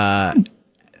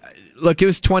 Look, it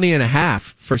was 20.5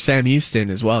 for Sam Houston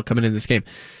as well coming into this game.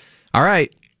 All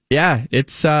right. Yeah,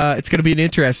 it's going to be an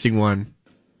interesting one.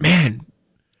 Man,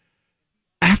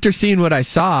 after seeing what I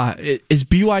saw, is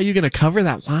BYU going to cover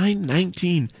that line?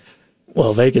 19.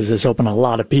 Well, Vegas is hoping a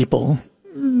lot of people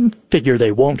figure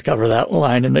they won't cover that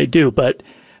line, and they do. But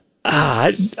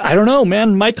I don't know,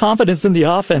 man. My confidence in the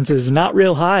offense is not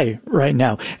real high right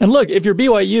now. And look, if you're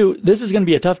BYU, this is going to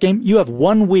be a tough game. You have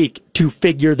 1 week to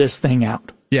figure this thing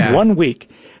out. Yeah. 1 week.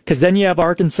 Because then you have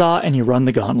Arkansas and you run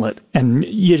the gauntlet. And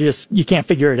you can't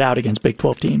figure it out against Big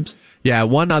 12 teams. Yeah,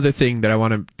 one other thing that I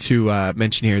wanted to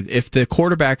mention here. If the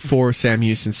quarterback for Sam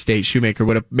Houston State, Shoemaker,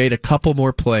 would have made a couple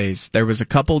more plays, there was a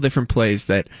couple different plays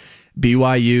that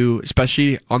BYU,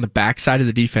 especially on the backside of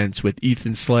the defense with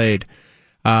Ethan Slade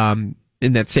in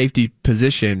that safety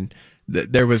position,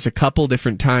 there was a couple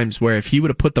different times where if he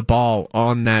would have put the ball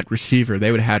on that receiver,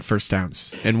 they would have had first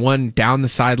downs. And one down the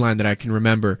sideline that I can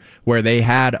remember where they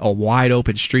had a wide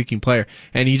open streaking player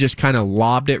and he just kind of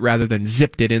lobbed it rather than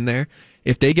zipped it in there.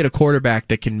 If they get a quarterback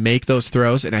that can make those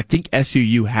throws, and I think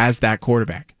SUU has that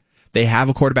quarterback. They have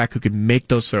a quarterback who can make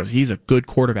those throws. He's a good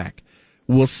quarterback.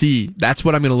 We'll see. That's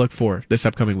what I'm going to look for this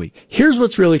upcoming week. Here's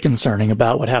what's really concerning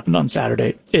about what happened on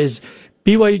Saturday is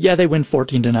BYU, yeah, they win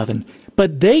 14-0,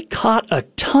 but they caught a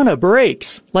ton of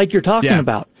breaks, like you're talking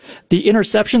about. The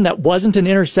interception that wasn't an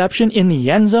interception in the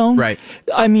end zone. Right.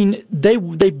 I mean,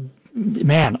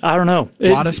 man, I don't know.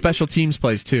 A lot of special teams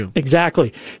plays too.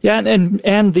 Exactly. Yeah,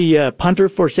 and the punter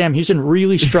for Sam Houston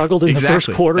really struggled in the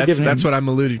first quarter. That's what I'm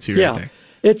alluding to right there.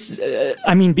 It's,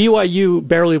 BYU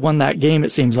barely won that game,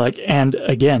 it seems like. And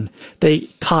again, they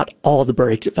caught all the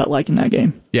breaks, it felt like, in that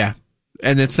game. Yeah.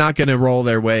 And it's not going to roll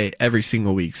their way every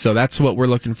single week. So that's what we're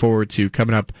looking forward to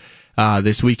coming up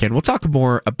this weekend. We'll talk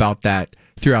more about that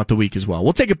throughout the week as well.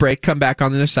 We'll take a break, come back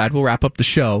on the other side. We'll wrap up the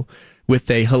show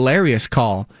with a hilarious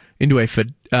call into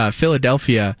a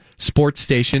Philadelphia sports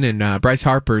station and Bryce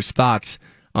Harper's thoughts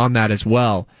on that as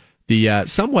well. The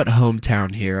somewhat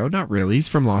hometown hero, not really, he's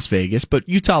from Las Vegas, but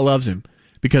Utah loves him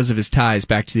because of his ties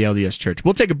back to the LDS Church.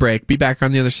 We'll take a break, be back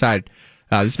on the other side.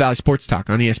 This is Valley Sports Talk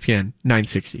on ESPN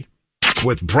 960.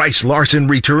 With Brice Larson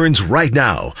returns right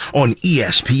now on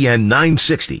ESPN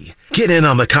 960. Get in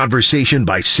on the conversation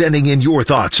by sending in your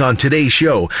thoughts on today's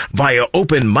show via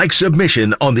open mic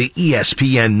submission on the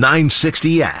ESPN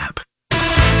 960 app.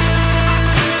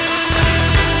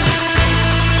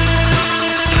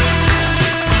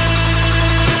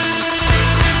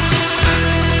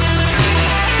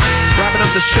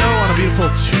 The show on a beautiful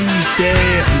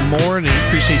Tuesday morning.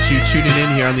 Appreciate you tuning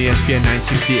in here on the ESPN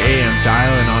 960 AM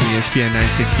dial and on the ESPN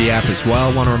 960 app as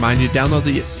well. Want to remind you to download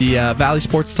the Valley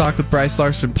Sports Talk with Brice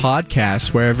Larson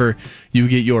podcast wherever you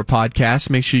get your podcasts.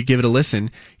 Make sure you give it a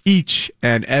listen each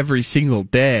and every single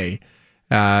day.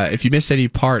 If you missed any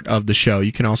part of the show,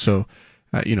 you can also,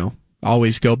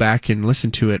 always go back and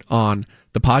listen to it on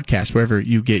the podcast wherever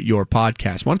you get your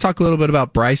podcast. Want to talk a little bit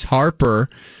about Bryce Harper.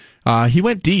 He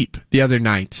went deep the other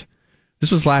night. This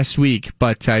was last week,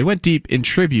 but he went deep in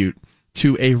tribute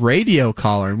to a radio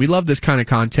caller. And we love this kind of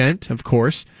content, of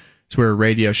course. We're a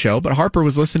radio show. But Harper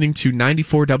was listening to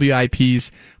 94 WIP's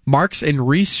Marks and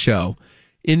Reese show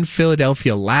in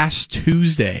Philadelphia last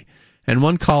Tuesday. And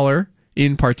one caller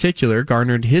in particular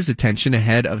garnered his attention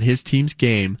ahead of his team's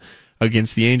game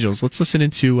against the Angels. Let's listen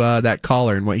into that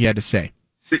caller and what he had to say.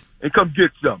 And come get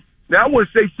some. Now, I want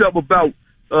to say something about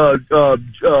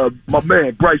my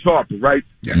man, Bryce Harper, right?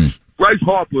 Yes. Bryce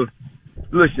Harper,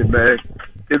 listen, man,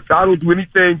 if I don't do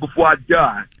anything before I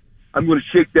die, I'm going to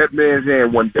shake that man's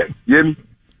hand one day. You hear me?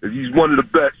 'Cause he's one of the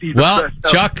best. He's the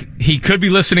best Chuck, he could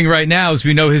be listening right now, as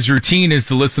we know his routine is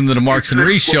to listen to the Marks and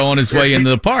Reese show on his way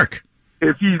into the park.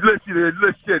 If he's listening,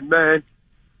 listen, man.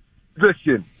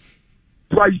 Listen,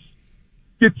 Bryce,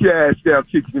 get your ass down,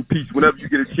 kicking in peace whenever you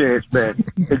get a chance, man.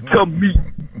 And come meet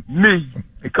me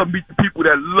and come meet the people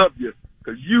that love you,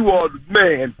 because you are the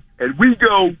man, and we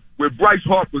go where Bryce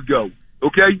Harper go,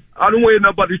 okay? I don't want to hear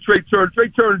nothing about this Trey Turner. Trey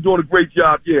Turner's doing a great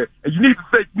job, yeah, and you need to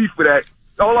thank me for that.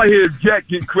 All I hear is Jack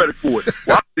getting credit for it.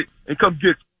 Watch it and come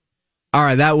get it. All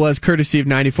right, that was courtesy of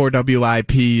 94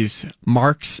 WIP's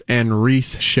Marks and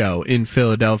Reese show in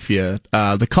Philadelphia.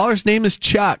 The caller's name is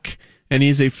Chuck, and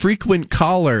he's a frequent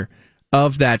caller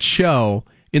of that show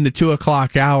in the 2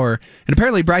 o'clock hour. And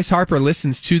apparently Bryce Harper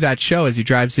listens to that show as he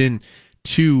drives in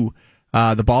to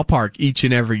the ballpark each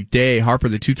and every day. Harper,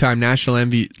 the two-time National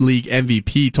League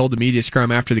MVP, told the media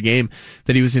scrum after the game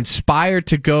that he was inspired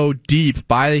to go deep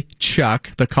by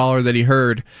Chuck, the caller that he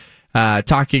heard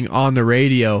talking on the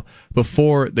radio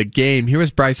before the game. Here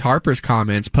was Bryce Harper's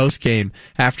comments post-game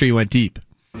after he went deep.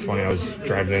 It's funny, I was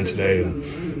driving in today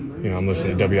and I'm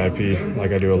listening to WIP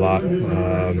like I do a lot,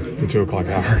 the 2 o'clock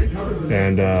hour.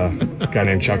 And a guy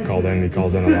named Chuck called in. He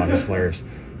calls in a lot. He's hilarious.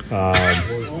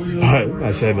 But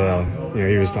I said,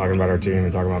 he was talking about our team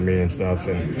and talking about me and stuff.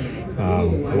 And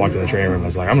I walked in the training room. I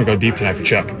was like, I'm going to go deep tonight for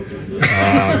Chuck.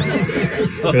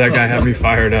 That guy had me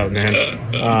fired up, man.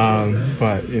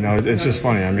 But it's just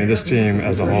funny. I mean, this team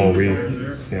as a whole, we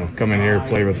come in here,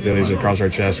 play with Phillies across our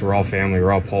chest. We're all family.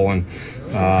 We're all pulling,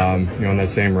 on that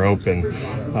same rope. And,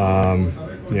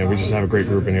 we just have a great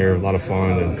group in here, a lot of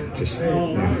fun, and just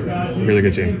really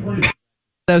good team.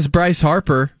 That was Bryce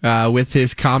Harper with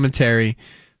his commentary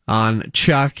on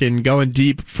Chuck and going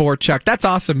deep for Chuck. That's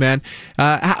awesome, man.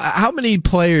 How many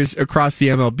players across the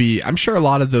MLB, I'm sure a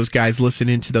lot of those guys listen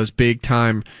into those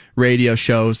big-time radio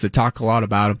shows that talk a lot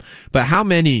about them, but how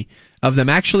many of them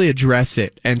actually address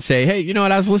it and say, hey, you know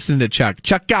what, I was listening to Chuck.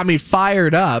 Chuck got me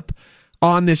fired up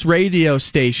on this radio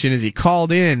station as he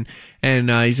called in,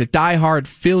 and he's a diehard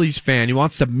Phillies fan. He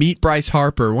wants to meet Bryce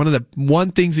Harper.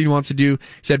 One things he wants to do,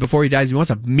 he said before he dies, he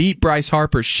wants to meet Bryce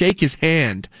Harper, shake his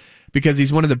hand, because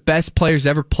he's one of the best players to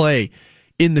ever play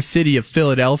in the city of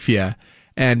Philadelphia.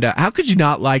 And how could you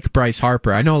not like Bryce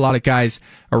Harper? I know a lot of guys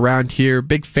around here,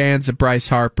 big fans of Bryce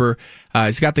Harper.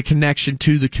 He's got the connection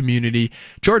to the community.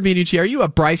 Jordan Minucci, are you a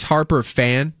Bryce Harper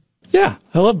fan? Yeah,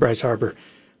 I love Bryce Harper.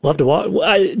 Love to watch,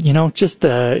 just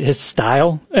his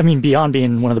style. I mean, beyond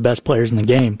being one of the best players in the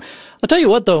game. I'll tell you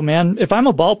what, though, man, if I'm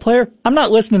a ball player, I'm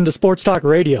not listening to sports talk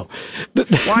radio.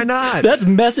 Why not? That's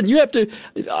messing.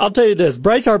 I'll tell you this,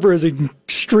 Bryce Harper is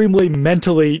extremely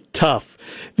mentally tough,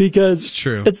 because it's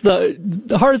true. It's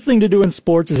the hardest thing to do in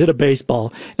sports is hit a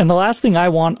baseball. And the last thing I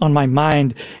want on my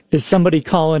mind is somebody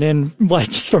calling in,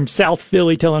 like from South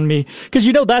Philly, telling me, because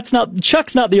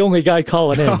Chuck's not the only guy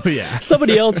calling in. Oh, yeah.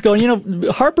 Somebody else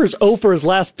going, Harper's 0 for his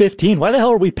last 15. Why the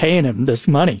hell are we paying him this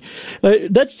money?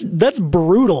 That's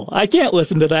brutal. I can't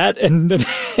listen to that and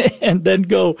then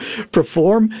go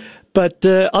perform. But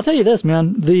I'll tell you this,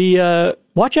 man,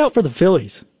 watch out for the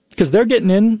Phillies, because they're getting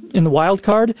in the wild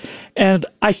card, and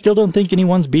I still don't think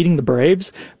anyone's beating the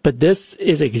Braves, but this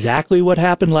is exactly what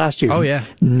happened last year. Oh, yeah.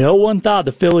 No one thought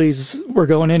the Phillies were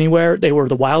going anywhere. They were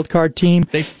the wild card team.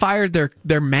 They fired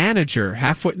their manager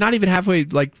not even halfway,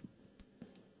 like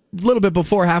a little bit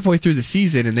before halfway through the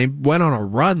season, and they went on a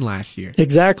run last year.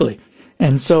 Exactly.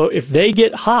 And so if they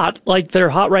get hot, like they're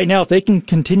hot right now, if they can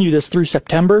continue this through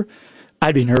September,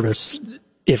 I'd be nervous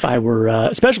if I were,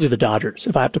 especially the Dodgers,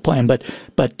 if I have to play them.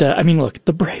 But I mean, look,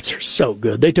 the Braves are so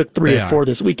good. They took 3 or 4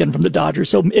 this weekend from the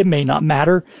Dodgers, so it may not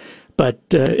matter. But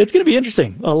it's going to be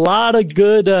interesting. A lot of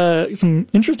good, some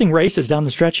interesting races down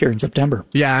the stretch here in September.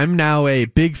 Yeah, I'm now a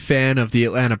big fan of the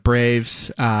Atlanta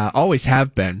Braves. Always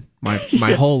have been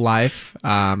my whole life.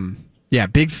 Yeah,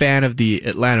 big fan of the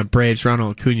Atlanta Braves,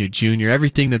 Ronald Acuna Jr.,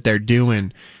 everything that they're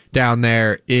doing down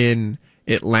there in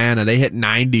Atlanta. They hit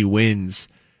 90 wins,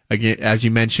 again, as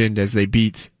you mentioned, as they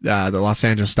beat the Los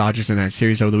Angeles Dodgers in that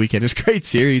series over the weekend. It was a great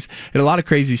series, and a lot of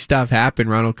crazy stuff happened.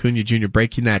 Ronald Acuna Jr.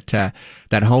 breaking that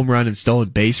home run and stolen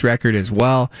base record as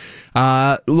well.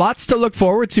 Lots to look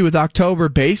forward to with October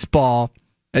baseball.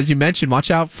 As you mentioned, watch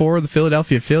out for the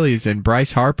Philadelphia Phillies and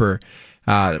Bryce Harper.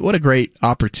 What a great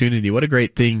opportunity. What a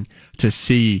great thing to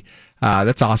see.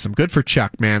 That's awesome. Good for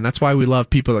Chuck, man. That's why we love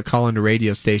people that call into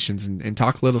radio stations and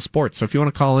talk a little sports. So if you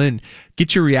want to call in,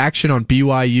 get your reaction on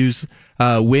BYU's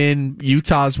win,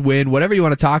 Utah's win, whatever you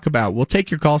want to talk about. We'll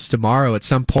take your calls tomorrow at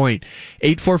some point.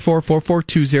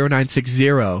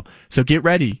 844-442-0960. So get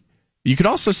ready. You could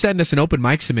also send us an open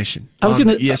mic submission on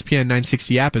the ESPN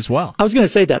 960 app as well. I was going to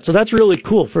say that. So that's really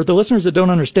cool. For the listeners that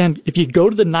don't understand, if you go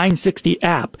to the 960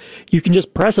 app, you can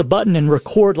just press a button and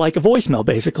record like a voicemail,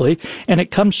 basically, and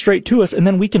it comes straight to us, and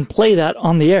then we can play that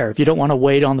on the air if you don't want to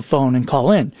wait on the phone and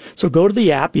call in. So go to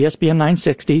the app, ESPN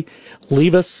 960,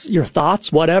 leave us your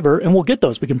thoughts, whatever, and we'll get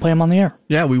those. We can play them on the air.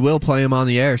 Yeah, we will play them on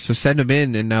the air. So send them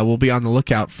in, and we'll be on the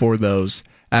lookout for those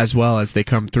as well as they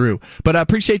come through. But I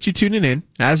appreciate you tuning in,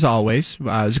 as always. It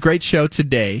was a great show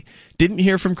today. Didn't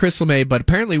hear from Chris LeMay, but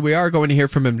apparently we are going to hear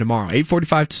from him tomorrow.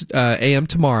 8:45 a.m.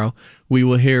 tomorrow, we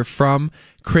will hear from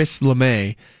Chris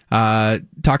LeMay.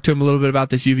 Talk to him a little bit about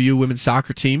this UVU women's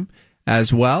soccer team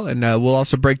as well, and we'll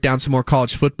also break down some more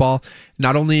college football,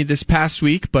 not only this past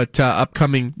week, but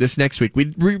upcoming this next week.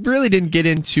 We really didn't get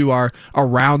into our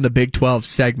Around the Big 12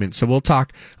 segment, so we'll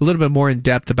talk a little bit more in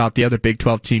depth about the other Big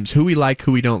 12 teams, who we like,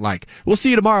 who we don't like. We'll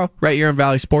see you tomorrow right here on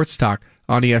Valley Sports Talk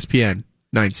on ESPN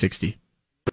 960.